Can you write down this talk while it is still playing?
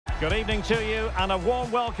Good evening to you and a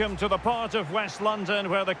warm welcome to the part of West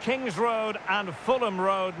London where the King's Road and Fulham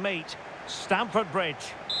Road meet, Stamford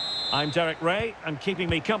Bridge. I'm Derek Ray, and keeping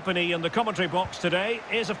me company in the commentary box today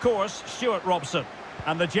is, of course, Stuart Robson.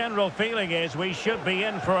 And the general feeling is we should be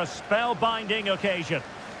in for a spellbinding occasion.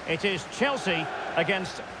 It is Chelsea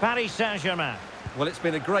against Paris Saint-Germain. Well, it's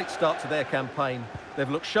been a great start to their campaign. They've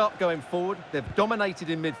looked sharp going forward, they've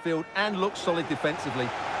dominated in midfield and looked solid defensively.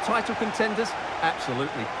 Title contenders?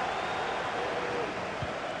 Absolutely.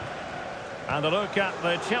 And a look at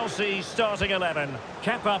the Chelsea starting 11.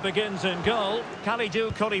 Kepa begins in goal.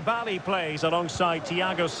 Kalidou Koulibaly plays alongside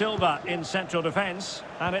Thiago Silva in central defence.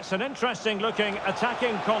 And it's an interesting looking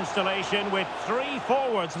attacking constellation with three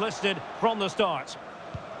forwards listed from the start.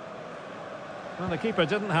 Well, the keeper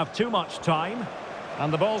didn't have too much time.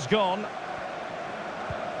 And the ball's gone.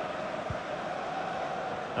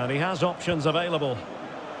 And he has options available.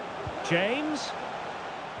 James.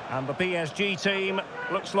 And the PSG team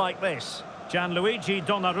looks like this. Gianluigi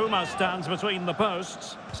Donnarumma stands between the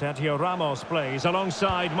posts. Sergio Ramos plays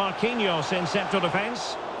alongside Marquinhos in central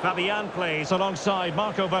defence. Fabian plays alongside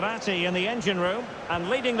Marco Verratti in the engine room. And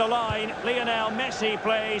leading the line, Lionel Messi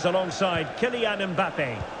plays alongside Kylian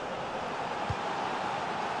Mbappe.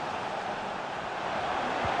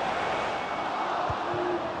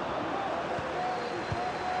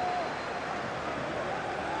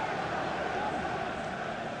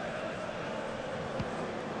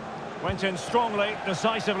 Went in strongly,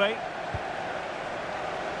 decisively.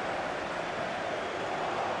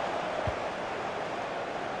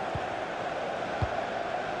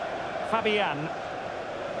 Fabian.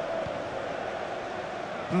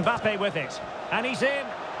 Mbappe with it. And he's in.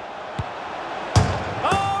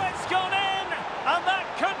 Oh, it's gone in! And that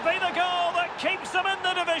could be the goal that keeps them in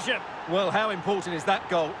the division. Well, how important is that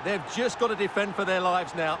goal? They've just got to defend for their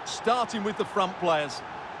lives now, starting with the front players.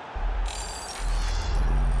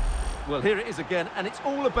 Well, here it is again, and it's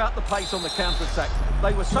all about the pace on the counter-attack.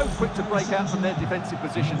 They were so quick to break out from their defensive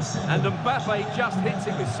positions, and Mbappe just hits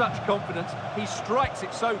it with such confidence. He strikes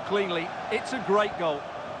it so cleanly. It's a great goal.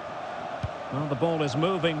 Well, the ball is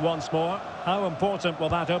moving once more. How important will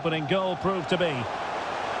that opening goal prove to be?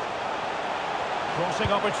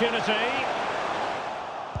 Crossing opportunity.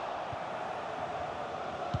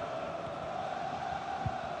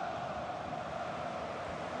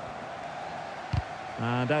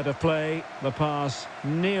 And out of play, the pass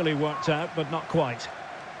nearly worked out, but not quite.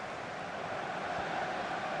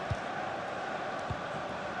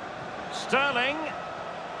 Sterling.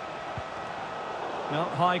 Well,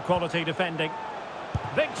 high-quality defending.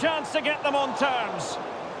 Big chance to get them on terms.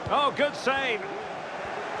 Oh, good save.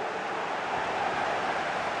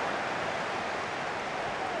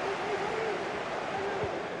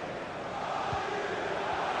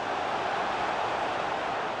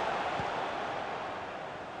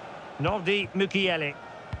 Nordi Mukiele.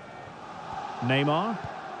 Neymar.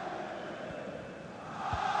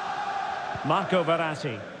 Marco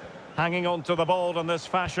Verratti. Hanging on to the ball in this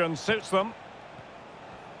fashion suits them.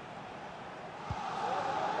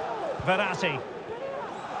 Verratti.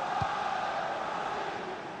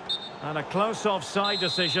 And a close offside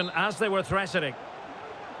decision as they were threatening.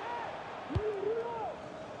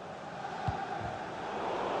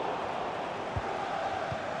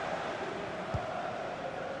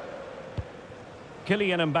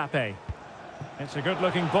 Kylian Mbappe. It's a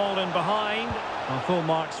good-looking ball in behind. Well, full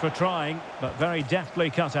marks for trying, but very deftly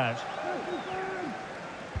cut out.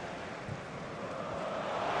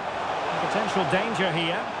 Potential danger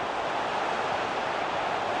here.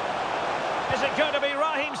 Is it going to be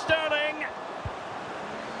Raheem Sterling?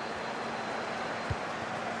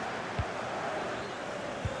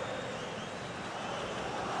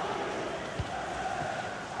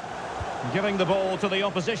 Giving the ball to the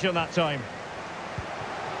opposition that time.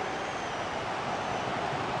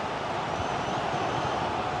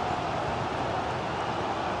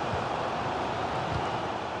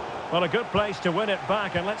 Well, a good place to win it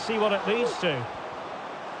back, and let's see what it leads to.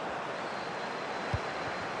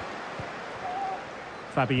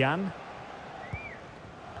 Fabian.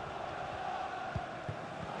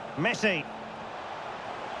 Messi.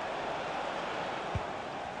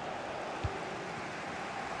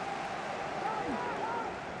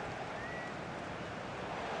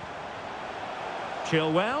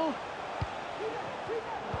 Chilwell.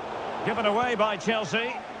 Given away by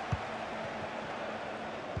Chelsea.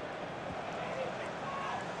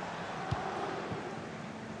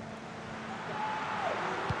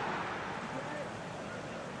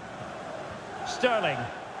 Sterling.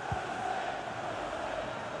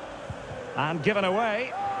 And given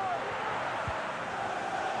away.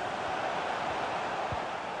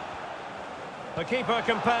 The keeper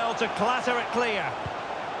compelled to clatter it clear.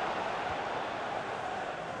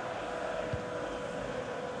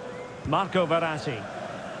 Marco Verratti.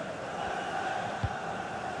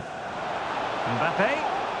 Mbappe,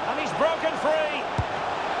 and he's broken free.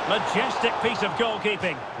 Majestic piece of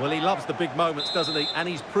goalkeeping. Well, he loves the big moments, doesn't he? And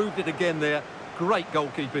he's proved it again there. Great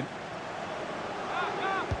goalkeeping.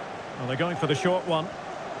 Well, they're going for the short one.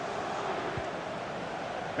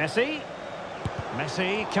 Messi.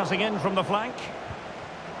 Messi cutting in from the flank.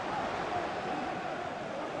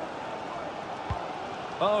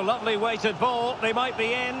 Oh, lovely weighted ball. They might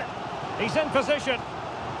be in. He's in position.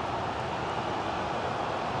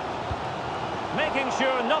 Making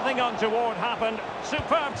sure nothing untoward happened.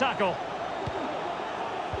 Superb tackle.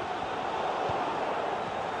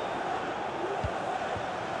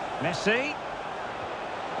 Messi.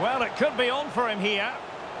 Well, it could be on for him here.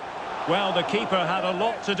 Well, the keeper had a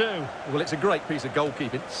lot to do. Well, it's a great piece of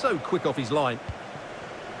goalkeeping. So quick off his line.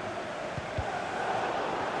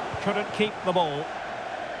 Couldn't keep the ball.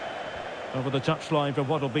 Over the touchline for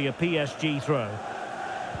what will be a PSG throw.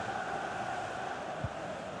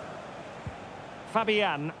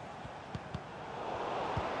 Fabian.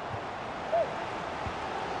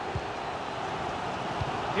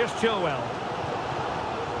 Here's Chilwell.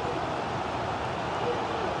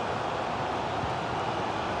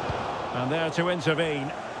 And there to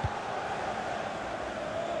intervene.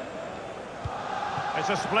 It's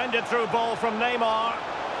a splendid through ball from Neymar.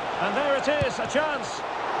 And there it is, a chance.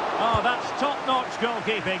 Oh, that's top-notch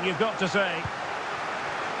goalkeeping, you've got to say.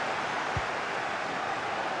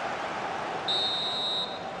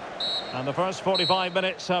 And the first 45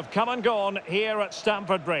 minutes have come and gone here at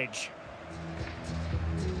Stamford Bridge.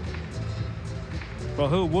 Well,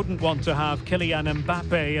 who wouldn't want to have Kylian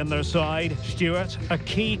Mbappe in their side? Stuart, a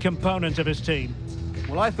key component of his team.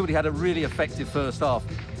 Well, I thought he had a really effective first half.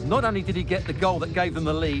 Not only did he get the goal that gave them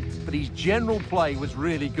the lead, but his general play was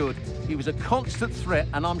really good. He was a constant threat,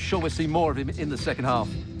 and I'm sure we'll see more of him in the second half.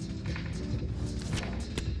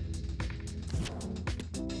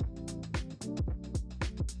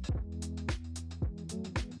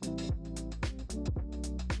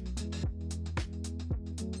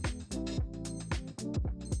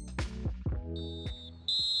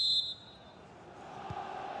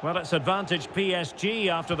 Well, it's advantage PSG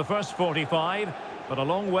after the first 45, but a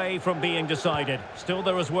long way from being decided. Still,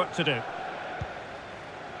 there is work to do.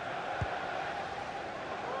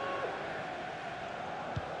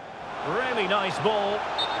 Really nice ball.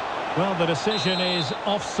 Well, the decision is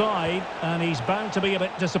offside, and he's bound to be a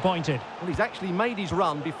bit disappointed. Well, he's actually made his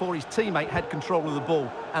run before his teammate had control of the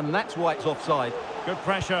ball, and that's why it's offside. Good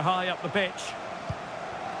pressure high up the pitch.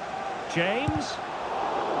 James.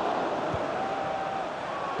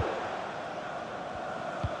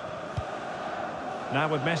 Now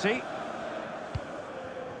with Messi.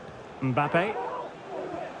 Mbappe.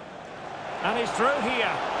 And he's through here.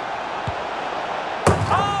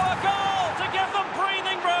 Oh, a goal to give them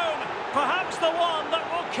breathing room. Perhaps the one that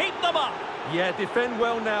will keep them up. Yeah, defend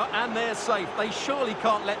well now, and they're safe. They surely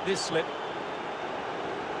can't let this slip.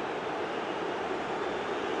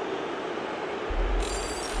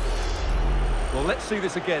 Well, let's see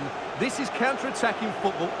this again. This is counter-attacking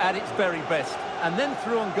football at its very best. And then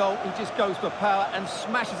through on goal, he just goes for power and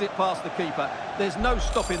smashes it past the keeper. There's no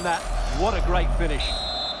stopping that. What a great finish.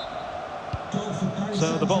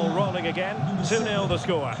 So the ball rolling again. 2-0 the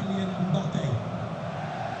score.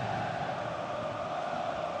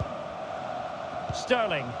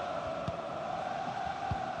 Sterling.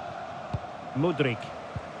 Mudryk.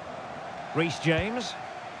 Reece James.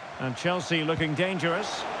 And Chelsea looking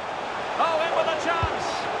dangerous. Oh, in with a chance!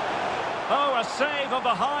 Oh, a save of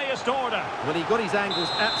the highest order. Well, he got his angles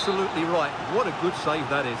absolutely right. What a good save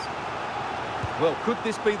that is. Well, could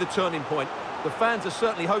this be the turning point? The fans are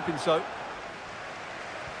certainly hoping so.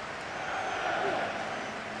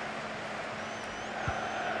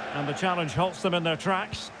 And the challenge halts them in their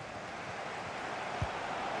tracks.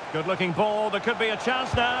 Good-looking ball. There could be a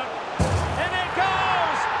chance now. In it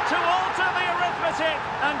goes! To alter the arithmetic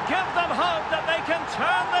and give them hope that they can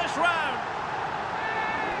turn this round.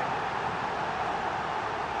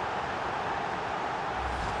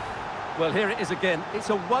 Well, here it is again. It's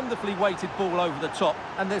a wonderfully weighted ball over the top,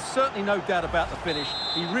 and there's certainly no doubt about the finish.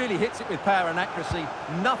 He really hits it with power and accuracy.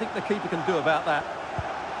 Nothing the keeper can do about that.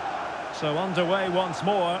 So underway once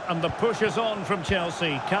more, and the push is on from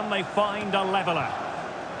Chelsea. Can they find a leveller?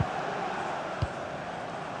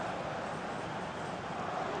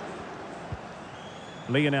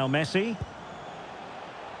 Lionel Messi.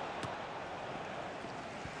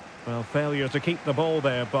 Well, failure to keep the ball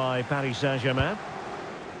there by Paris Saint-Germain.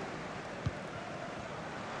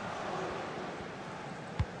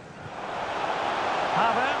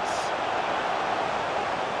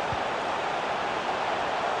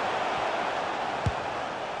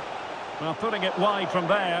 Well, putting it wide from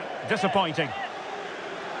there, disappointing.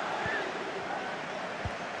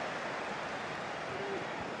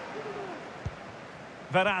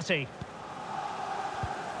 Verratti.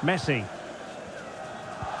 Messi.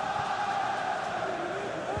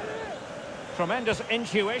 Tremendous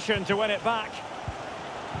intuition to win it back.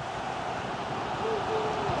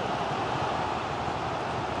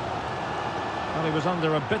 Well, he was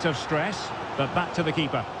under a bit of stress, but back to the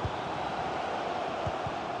keeper.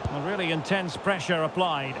 Well, really intense pressure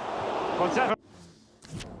applied. Whatever.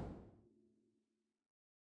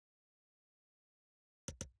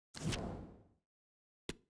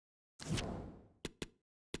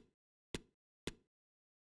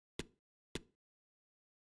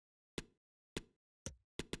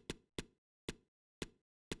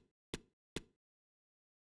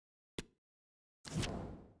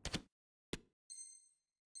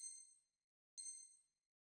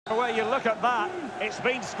 The way you look at that, it's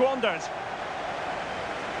been squandered.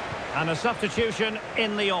 And a substitution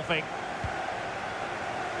in the offing.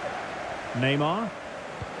 Neymar.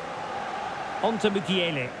 On to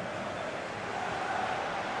Mukiele.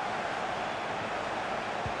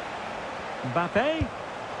 Mbappe.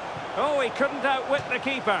 Oh, he couldn't outwit the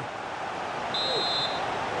keeper.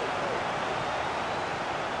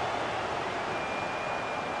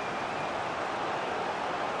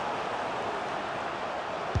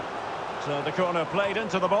 So the corner played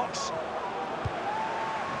into the box.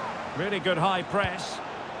 Really good high press.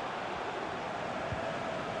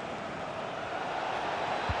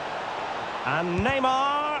 And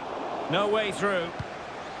Neymar, no way through.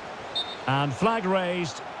 And flag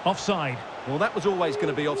raised, offside. Well, that was always going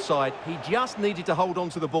to be offside. He just needed to hold on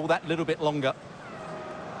to the ball that little bit longer.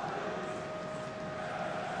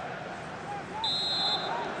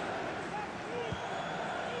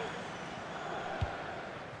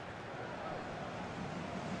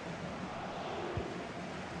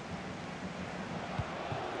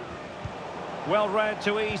 Well read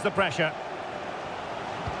to ease the pressure.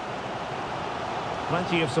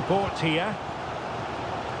 Plenty of support here.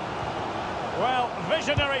 Well,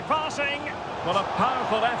 visionary passing. Well, a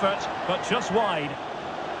powerful effort, but just wide.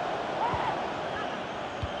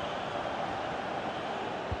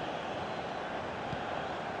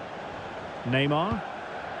 Neymar.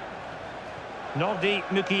 Nordi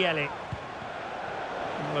Mukiele.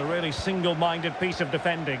 Well, a really single-minded piece of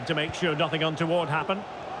defending to make sure nothing untoward happened.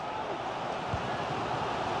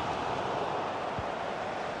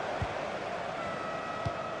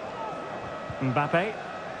 Mbappe.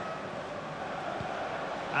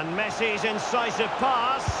 And Messi's incisive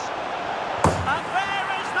pass. And there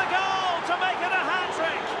is the goal to make it a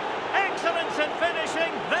hat-trick. Excellence in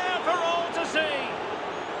finishing, there for all to see.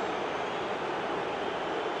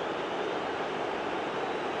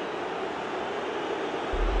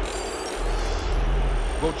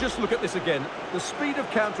 Well, just look at this again. The speed of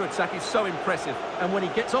counter-attack is so impressive, and when he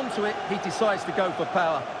gets onto it, he decides to go for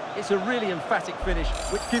power. It's a really emphatic finish,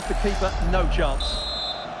 which gives the keeper no chance.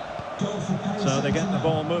 So they get the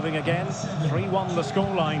ball moving again. 3-1 the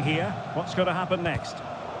scoreline here. What's going to happen next?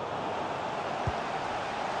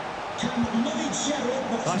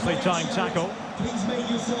 Nicely timed tackle.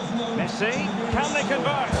 Messi, can they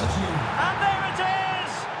convert? And there it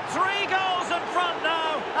is! 3 goals in front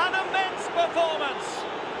now. An immense performance.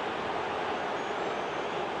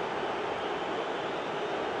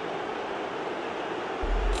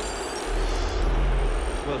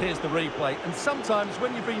 Well, here's the replay, and sometimes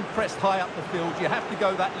when you're being pressed high up the field, you have to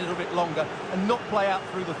go that little bit longer and not play out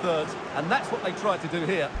through the thirds, and that's what they tried to do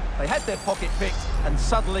here. They had their pocket picked, and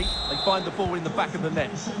suddenly they find the ball in the back of the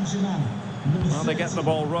net. Well, they get the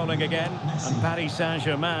ball rolling again, and Paris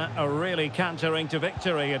Saint-Germain are really cantering to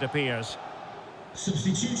victory, it appears.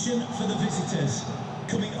 Substitution for the visitors.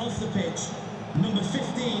 Coming off the pitch, number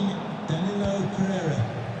 15, Danilo Pereira.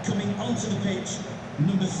 Coming onto the pitch,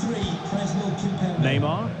 number 3, Presnel Kimpembe.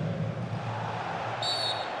 Neymar.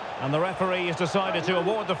 And the referee has decided to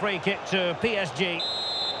award the free kick to PSG.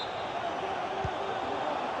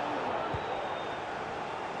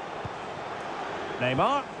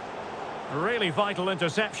 Neymar. Really vital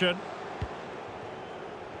interception.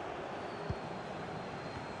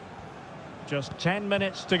 Just 10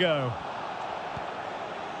 minutes to go.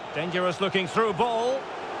 Dangerous looking through ball.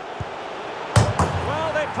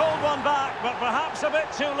 Well, they pulled one back, but perhaps a bit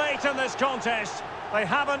too late in this contest. They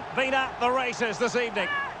haven't been at the races this evening.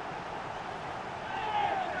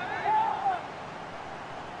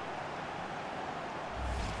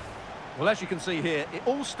 Well, as you can see here, it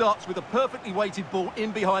all starts with a perfectly weighted ball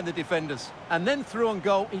in behind the defenders. And then through on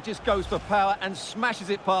goal, he just goes for power and smashes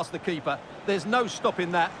it past the keeper. There's no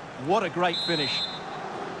stopping that. What a great finish.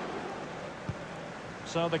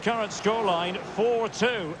 So the current scoreline,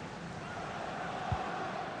 4-2.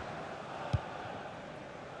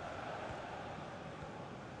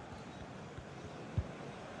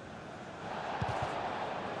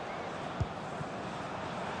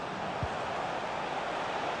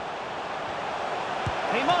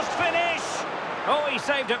 He must finish! Oh, he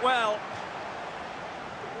saved it well.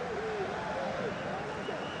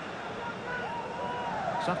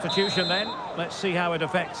 Substitution then. Let's see how it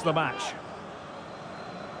affects the match.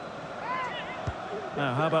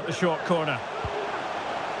 Now, how about the short corner?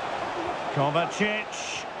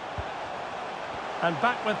 Kovacic. And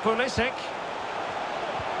back with Pulisic.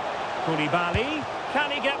 Koulibaly.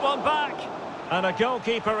 Can he get one back? And a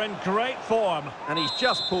goalkeeper in great form. And he's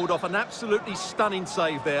just pulled off an absolutely stunning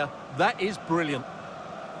save there. That is brilliant.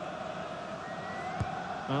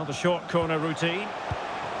 Well, the short corner routine.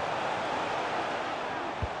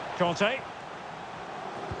 Conte.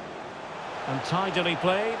 And tidily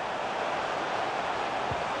played.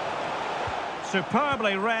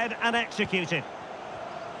 Superbly read and executed.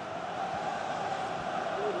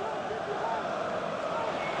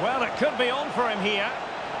 Well, it could be on for him here.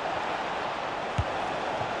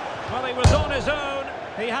 Well, he was on his own.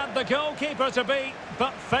 He had the goalkeeper to beat,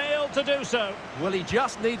 but failed to do so. Well, he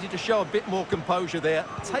just needed to show a bit more composure there.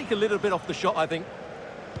 Take a little bit off the shot, I think.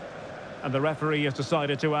 And the referee has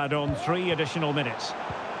decided to add on 3 additional minutes.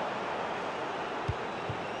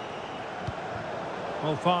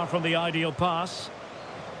 Well, far from the ideal pass.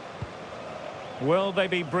 Will they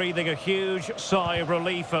be breathing a huge sigh of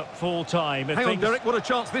relief at full time? Hang on, Derek, what a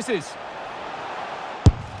chance this is.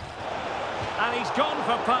 And he's gone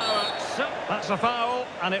for power. So that's a foul,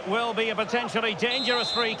 and it will be a potentially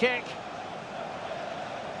dangerous free kick.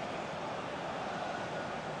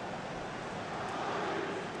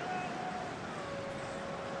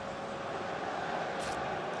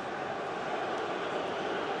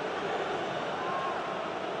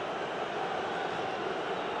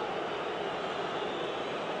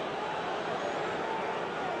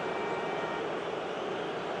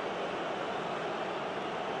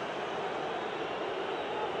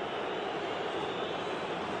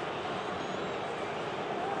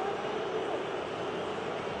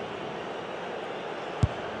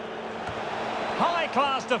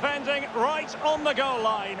 High-class defending right on the goal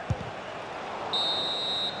line.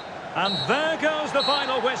 And there goes the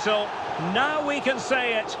final whistle. Now we can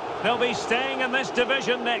say it. They'll be staying in this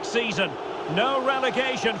division next season. No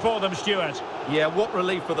relegation for them, Stuart. Yeah, what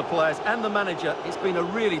relief for the players and the manager. It's been a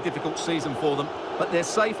really difficult season for them, but they're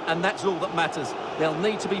safe and that's all that matters. They'll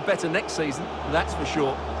need to be better next season, that's for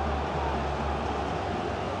sure.